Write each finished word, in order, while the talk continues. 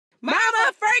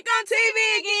Frank on TV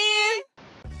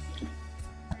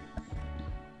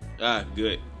again.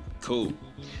 Good. Cool.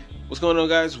 What's going on,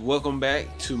 guys? Welcome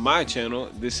back to my channel.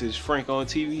 This is Frank on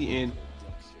TV, and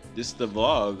this is the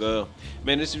vlog.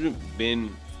 Man, this has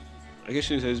been, I guess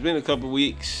you could say, it's been a couple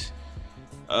weeks.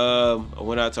 I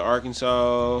went out to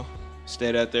Arkansas,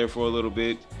 stayed out there for a little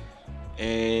bit,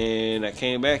 and I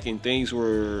came back and things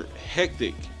were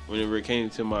hectic whenever it came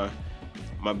to my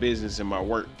business and my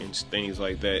work and things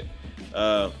like that.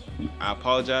 I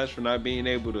apologize for not being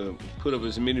able to put up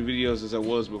as many videos as I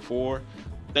was before.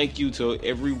 Thank you to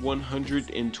every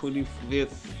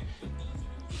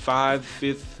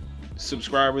 125th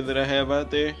subscriber that I have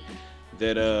out there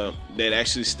that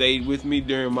actually stayed with me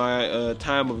during my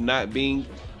time of not being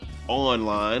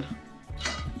online.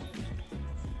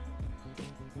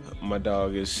 My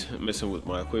dog is messing with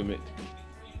my equipment.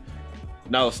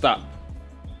 No, stop.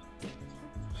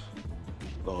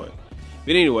 Lord.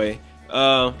 But anyway,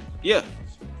 yeah.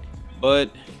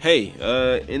 But hey,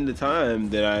 in the time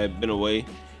that I've been away,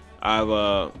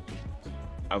 I've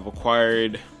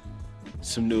acquired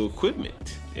some new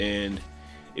equipment, and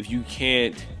if you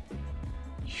can't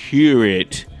hear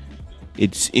it,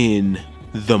 it's in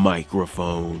the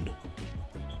microphone.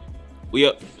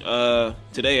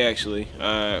 Today actually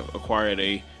I acquired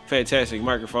a fantastic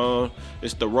microphone.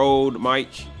 It's the Rode mic,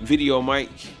 video mic.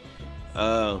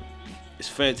 It's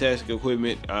fantastic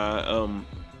equipment.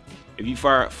 If you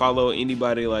follow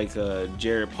anybody like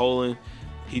Jared Polin,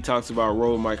 he talks about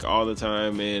Rode mic all the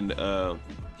time, and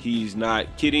he's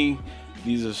not kidding.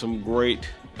 These are some great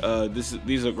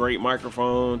these are great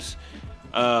microphones.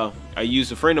 I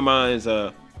used a friend of mine's,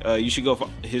 you should go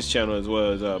follow his channel as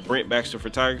well, as Brent Baxter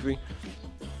Photography.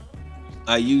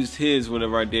 I used his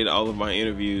whenever I did all of my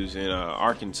interviews in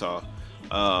Arkansas,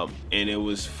 and it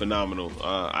was phenomenal.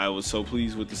 I was so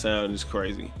pleased with the sound. It's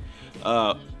crazy.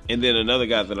 And then another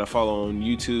guy that I follow on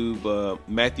YouTube,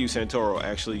 Matthew Santoro,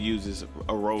 actually uses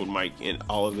a Rode mic in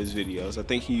all of his videos. I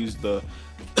think he used the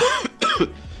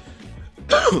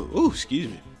ooh, excuse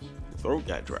me, throat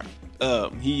got dry.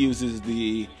 He uses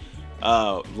the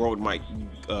Rode mic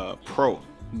Pro,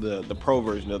 the Pro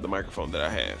version of the microphone that I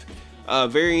have.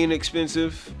 Very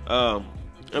inexpensive. I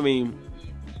mean,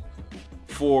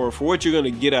 for what you're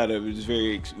gonna get out of it, is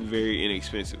very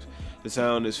inexpensive. The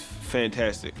sound is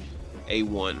fantastic.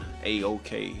 A1,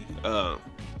 A-OK.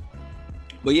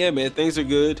 But yeah, man, things are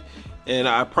good, and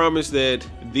I promise that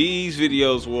these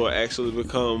videos will actually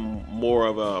become more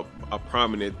of a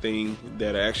prominent thing,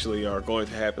 that actually are going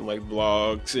to happen, like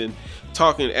vlogs and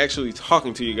actually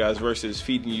talking to you guys versus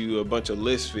feeding you a bunch of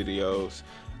list videos,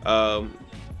 and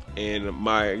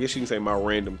I guess you can say my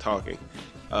random talking.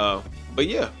 But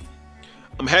yeah,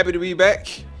 I'm happy to be back,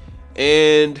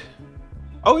 and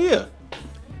oh yeah,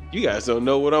 you guys don't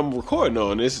know what I'm recording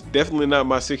on. It's definitely not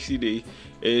my 60D.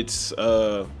 It's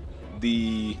the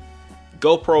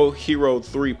GoPro Hero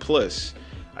 3 Plus.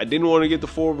 I didn't want to get the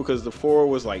 4 because the 4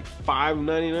 was like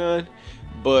 $5.99,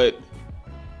 but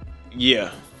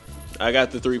yeah, I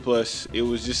got the 3 Plus. It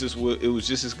was just as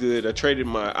good. I traded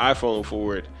my iPhone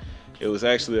for it. It was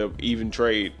actually an even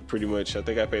trade, pretty much. I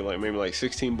think I paid maybe like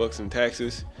 16 bucks in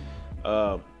taxes.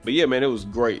 But yeah, man, it was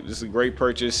great. This is a great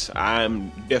purchase.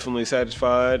 I'm definitely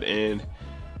satisfied, and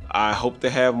I hope to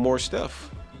have more stuff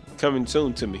coming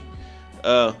soon to me.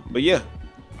 But yeah,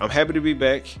 I'm happy to be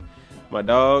back. My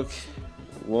dog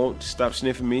won't stop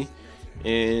sniffing me,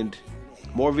 and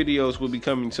more videos will be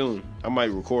coming soon. I might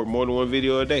record more than one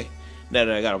video a day now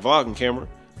that I got a vlogging camera.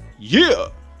 Yeah.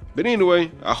 But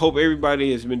anyway, I hope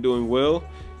everybody has been doing well,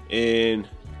 and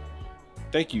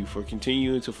thank you for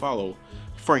continuing to follow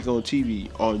Frank on TV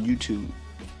on YouTube.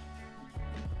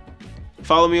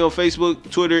 Follow me on Facebook,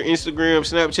 Twitter, Instagram,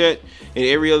 Snapchat, and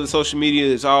every other social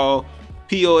media. It's all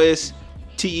POSTERBOI.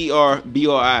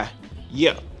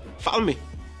 Yeah, follow me.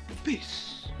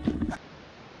 Peace.